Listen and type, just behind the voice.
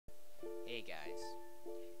Hey guys,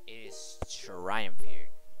 it is Triumph here.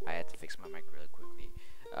 I had to fix my mic really quickly.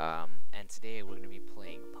 And today we're gonna be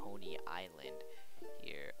playing Pony Island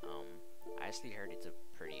here. I actually heard it's a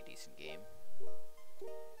pretty decent game.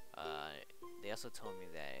 They also told me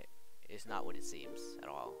that it's not what it seems at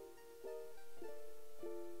all.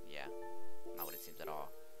 Yeah, not what it seems at all.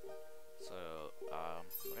 So,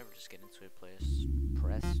 whatever, just get into it,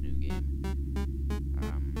 press new game.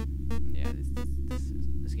 Yeah,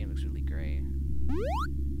 this game looks really gray.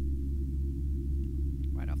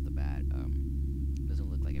 Right off the bat, doesn't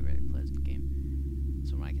look like a very pleasant game.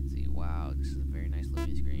 So from what I can see, wow, this is a very nice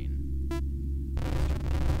loading screen.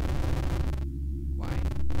 Why?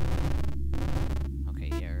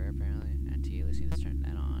 Okay, error apparently. Anti-aliasing, let's turn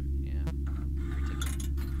that on. Yeah. Free ticket.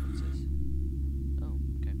 What's this? Oh,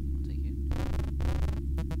 okay, I'll take it.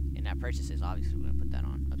 In-app purchases, obviously we're gonna put that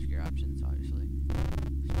on. Obscure options, obviously.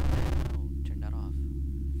 No, turn that off.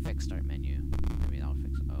 Fix start menu. Maybe that'll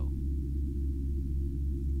fix. Oh.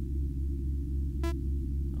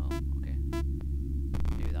 Oh, okay.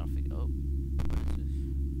 Maybe that'll fix. Oh, what is this?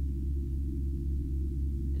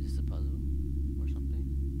 Is this a puzzle or something?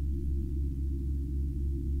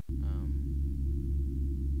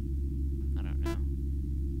 I don't know.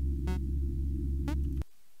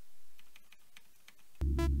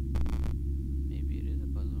 Maybe it is a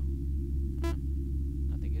puzzle.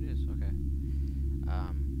 I think it is. Okay.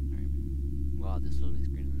 Alright. Wow, this loading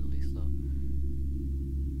screen is really slow.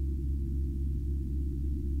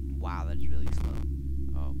 Wow, that is really slow.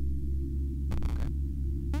 Oh. Okay.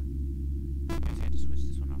 I guess I just switch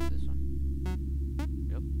this one off this one.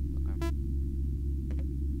 Yep. Okay.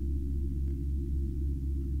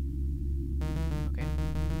 Okay.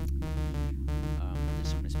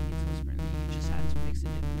 This one is speaking to us apparently. You just had to fix it,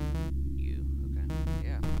 didn't you? Okay.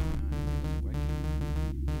 Yeah. It wasn't working.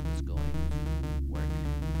 It was going to work.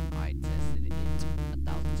 I tested it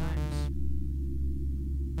 1,000 times.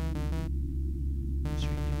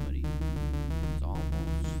 Extremely, buddy. It's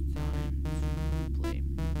almost time to play. Okay,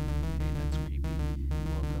 that's creepy.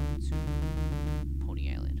 Welcome to Pony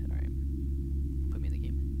Island. Alright. Put me in the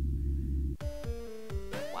game.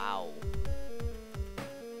 Wow.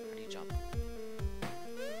 How do you jump?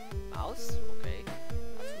 Mouse? Okay.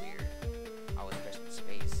 That's weird. I was pressing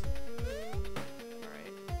space.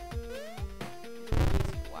 Alright.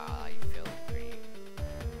 Wow, you feel pretty.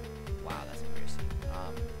 Wow, that's embarrassing.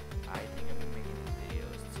 I think I'm gonna make these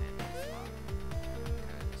videos 10 minutes long.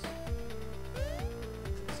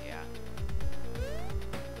 Cause yeah.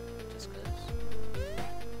 Just cause.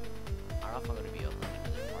 I don't know if I'm gonna be uploading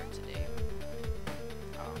another part today.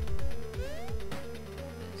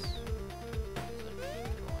 This is gonna be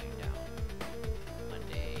going down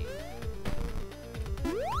Monday,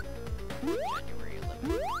 January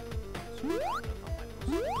 11th. So I don't know if I might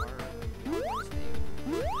post it tomorrow, maybe on Wednesday,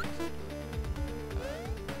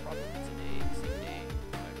 probably today, same day,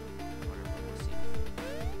 but whatever, we'll see.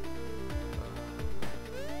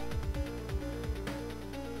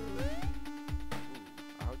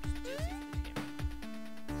 I hope this DLC for this game.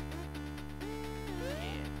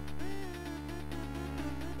 Yeah.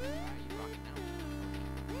 Why are you rocking now?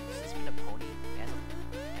 Is this been a pony? It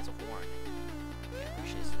has a horn. Yeah, for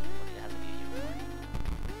sure, this is a pony that has a unicorn.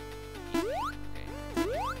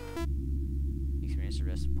 Okay. Experience the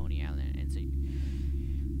rest of Pony Island and say,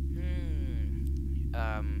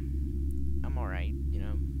 I'm alright, you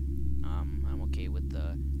know. I'm okay with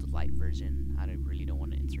the light version. I really don't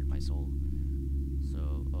want to insert my soul.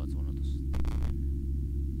 So, oh, it's one of those things again.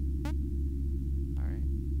 Alright.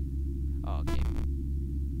 Oh, okay.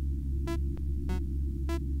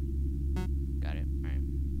 Got it. Alright.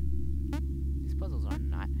 These puzzles are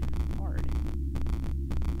not hard.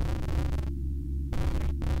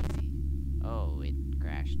 They're easy. Oh, it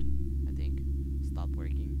crashed, I think. Stopped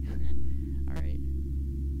working. Alright.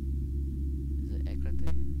 Is it egg right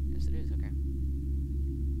there? Yes, it is. Okay.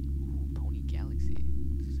 Ooh, Pony Galaxy.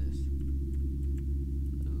 What is this?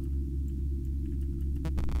 Ooh.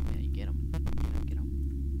 Yeah, you get them. Get them.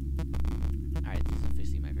 Alright, this is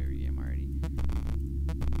officially my favorite game already.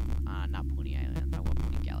 Not Pony Island. I'm talking about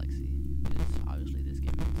Pony Galaxy. Because obviously this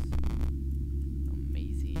game is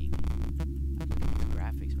amazing. Look at these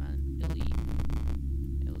graphics, man. Elite.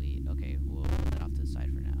 Elite. Okay, we'll put that off to the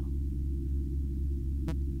side for now.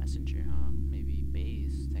 Messenger, huh? Maybe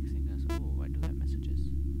Bay's texting us. Oh, I do have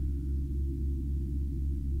messages.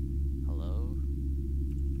 Hello?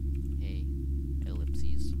 Hey.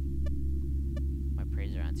 Ellipses. My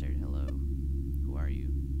prayers are answered. Hello. Who are you?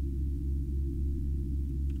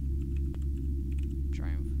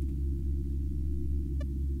 Triumph.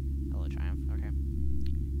 Hello, Triumph. Okay.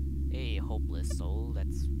 Hey, hopeless soul.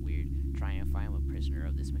 That's weird. Triumph. prisoner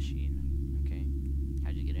of this machine. Okay?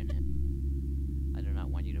 How'd you get in it? I do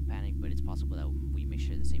not want you to panic, but it's possible that we may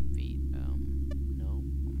share the same fate. No,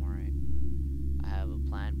 I'm alright. I have a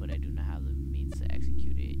plan, but I do not have the means to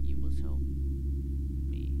execute it. You must help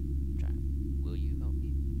me. Will you help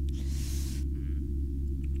me?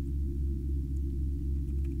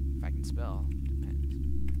 If I can spell, depends.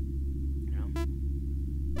 You know?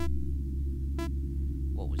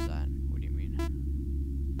 What was that? What do you mean?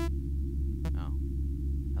 Oh.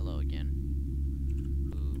 Hello again.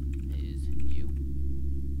 Who is you?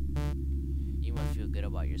 You must feel good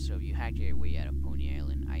about yourself. You hacked your way out of Pony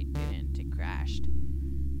Island. I didn't. It crashed.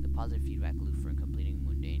 The positive feedback loop for completing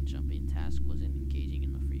mundane jumping tasks wasn't engaging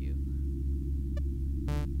enough for you.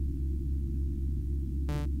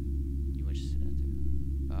 You must just have to.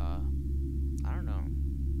 I don't know.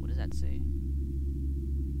 What does that say?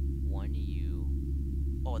 One you.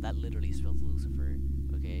 Oh, that literally spells Lucifer.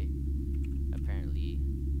 Okay. Apparently,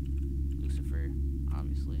 Lucifer.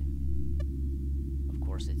 Obviously. Of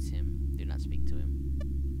course, it's him. Do not speak to him.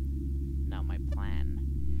 Now, my plan.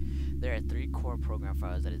 There are 3 core program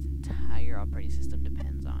files that his entire operating system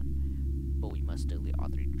depends on, but we must delete all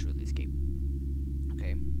 3 to truly escape.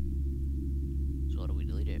 Okay. So how do we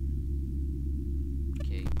delete it?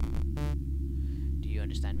 Okay. Do you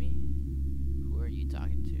understand me? Who are you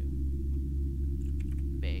talking to?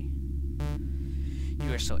 Bay.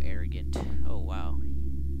 You are so arrogant. Oh wow.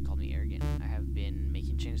 You called me arrogant. I have been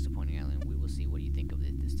making changes to Pony Island. We will see what you think of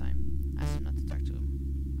it this time. Ask him not to talk to him.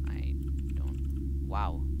 I don't.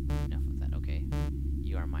 Wow. Enough of that. Okay.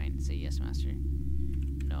 You are mine. Say yes, master.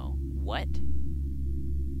 No. What?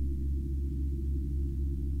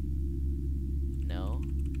 No?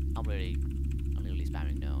 I'm literally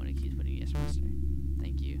spamming no and it keeps putting yes, master.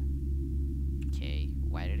 Thank you. Okay.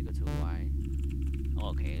 Why did it go to a Y? Oh,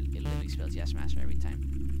 okay. It literally spells yes, master every time.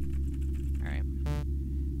 Alright.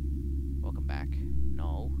 Welcome back.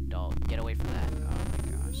 No. Don't. Get away from that. Oh my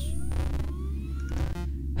gosh.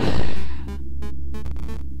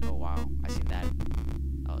 Oh wow. I seen that.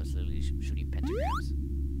 Oh, it's literally shooting pentagrams.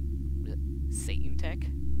 What is it? Satan Tech?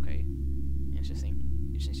 Okay. Interesting.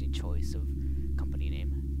 Interesting choice of company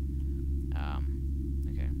name.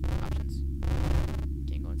 Okay. Options.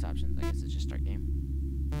 Can't go into options. I guess it's just start game.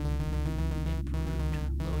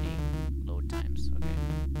 Improved load times. Okay.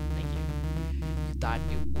 Thank you. You thought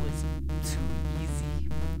it was too easy.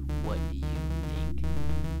 What do you think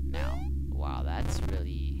now? Wow, that's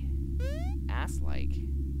really ass-like.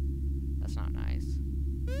 That's not nice.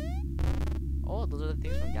 Oh, those are the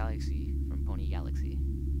things from Galaxy, from Pony Galaxy.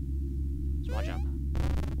 Small jump.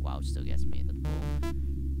 Wow, it still gets me. The bull.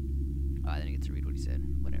 Oh, I didn't get to read what he said.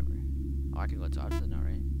 Whatever. Oh, I can go to options now,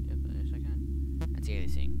 right? Yep, yes I can. And see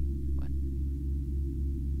anything. What?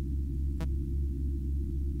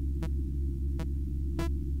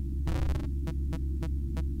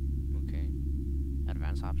 Okay.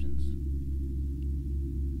 Advanced options.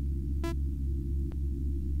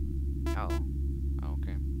 Oh. Oh,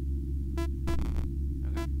 okay.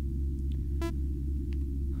 Okay.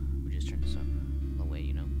 We just turned this up the way,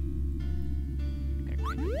 you know? Gotta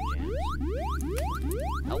crank up the jams.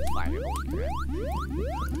 Oh, fire, holy crap.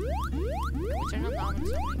 Can we turn up the on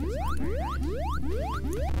something? It's not very nice.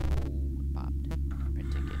 Ooh, it popped. Red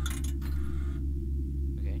ticket.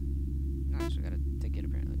 Okay. Nice, we got a ticket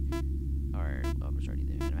apparently. Or, oh, it was already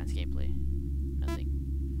there. Advanced gameplay. Nothing.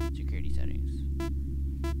 Security settings.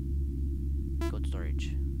 Code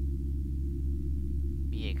storage.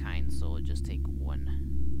 Be a kind soul, just take 1.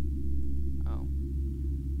 Oh.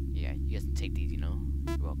 Yeah, you guys take these, you know?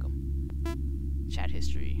 You're welcome. Chat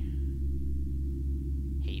history.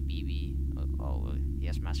 Hey, BB. Oh,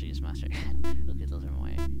 yes, master, yes, master. Okay, those are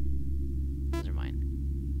mine. Those are mine.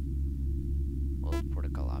 Well,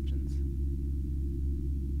 protocol options.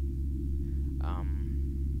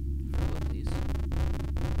 For what, please?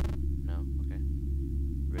 No? Okay.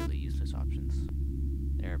 Really useless options.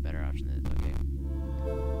 There are better options, okay.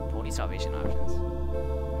 Pony salvation options.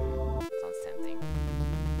 Sounds tempting.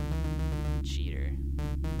 Cheater.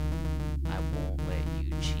 I won't let you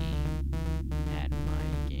cheat at my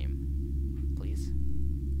game. Please?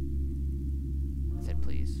 I said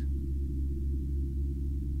please.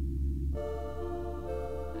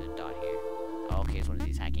 There's a dot here. Oh, okay, it's one of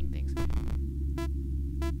these hacking things.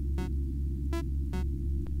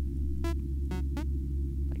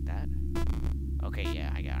 Like that? Okay,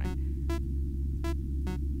 yeah, I got it.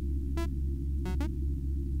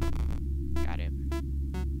 Got it.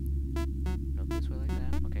 Nope, this way like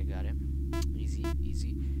that. Okay, got it. Easy,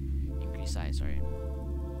 easy. Increase size, sorry.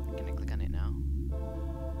 Can I click on it now?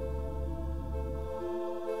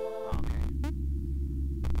 Oh, okay.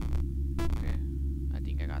 Okay.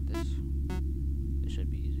 This should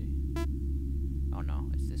be easy. Oh no,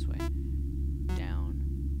 it's this way. Down,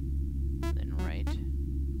 then right.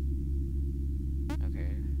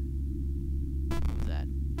 Okay. Move that.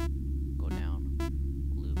 Go down.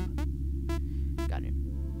 Loop. Got it.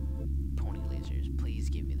 Pony lasers. Please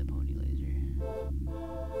give me the pony laser.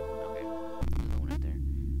 Okay. There's the one right there.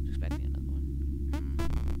 I was expecting another one.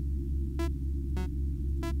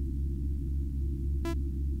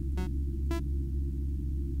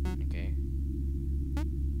 Okay.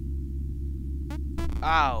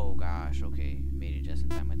 Oh gosh, okay. Made it just in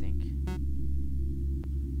time, I think.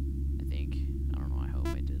 I don't know, I hope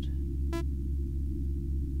I did.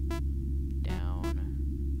 Down,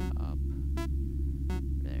 up,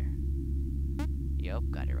 there. Yup,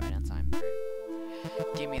 got it right on time.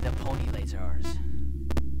 Give me the pony lasers.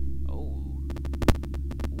 Oh.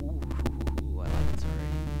 Ooh, I like this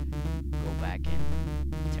already. Go back and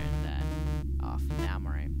turn that off. Now I'm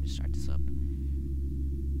alright. Just start this up.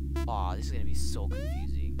 Aw, this is gonna be so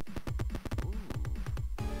confusing. Ooh.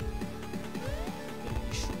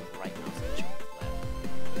 You shoot right now, so you jump left.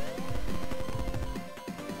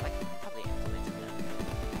 Like, how they implemented that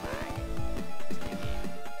lag in the game.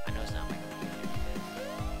 I know it's not my computer because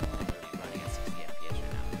I'm literally running at 60 FPS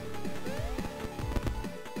right now.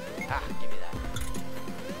 Ah, give me that.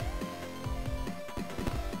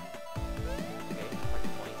 Okay, like the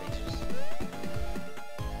point lasers.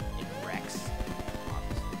 It wrecks.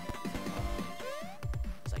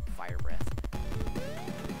 It's like fire breath.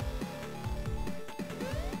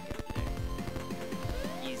 Get over there.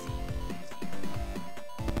 Easy.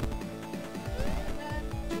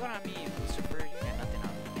 You got on me, Lucifer. You got nothing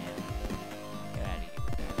on me, man. Get out of here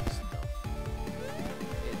with that stuff.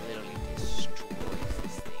 It literally destroys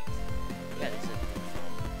these things. Yeah, this is a thing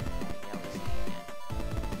from Galaxy again.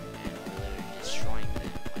 And we're literally destroying them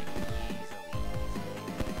like easily.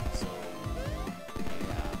 So,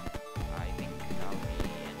 yeah, I think I'll be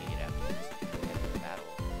ending it after this. We have a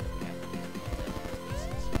battle that we have to use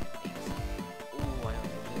these things. Ooh, I don't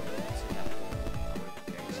really see that pool. I would have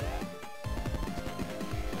been very sad.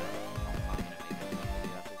 I'm probably gonna make a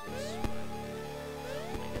video after this, but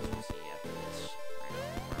I guess we'll see after this. Right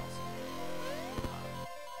now, where else?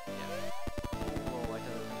 Yeah. Whoa, I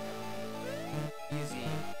thought easy.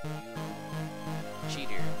 You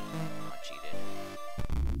cheater. Not cheated.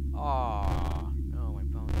 Aw, no, my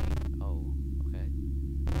pony. Oh, okay.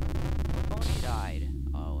 My pony died.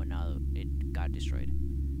 Oh, and now it got destroyed.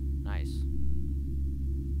 Nice.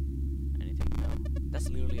 Anything? No. That's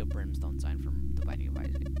literally a brimstone sign from the Binding of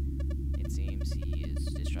Isaac. It seems he is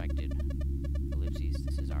distracted. Ellipses,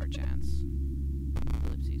 this is our chance.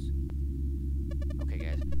 Ellipses. Okay,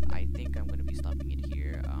 guys, I think I'm gonna be stopping it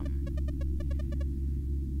here.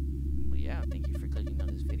 Yeah, thank you for clicking on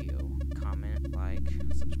this video. Comment, like,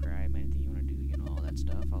 subscribe, anything you wanna do.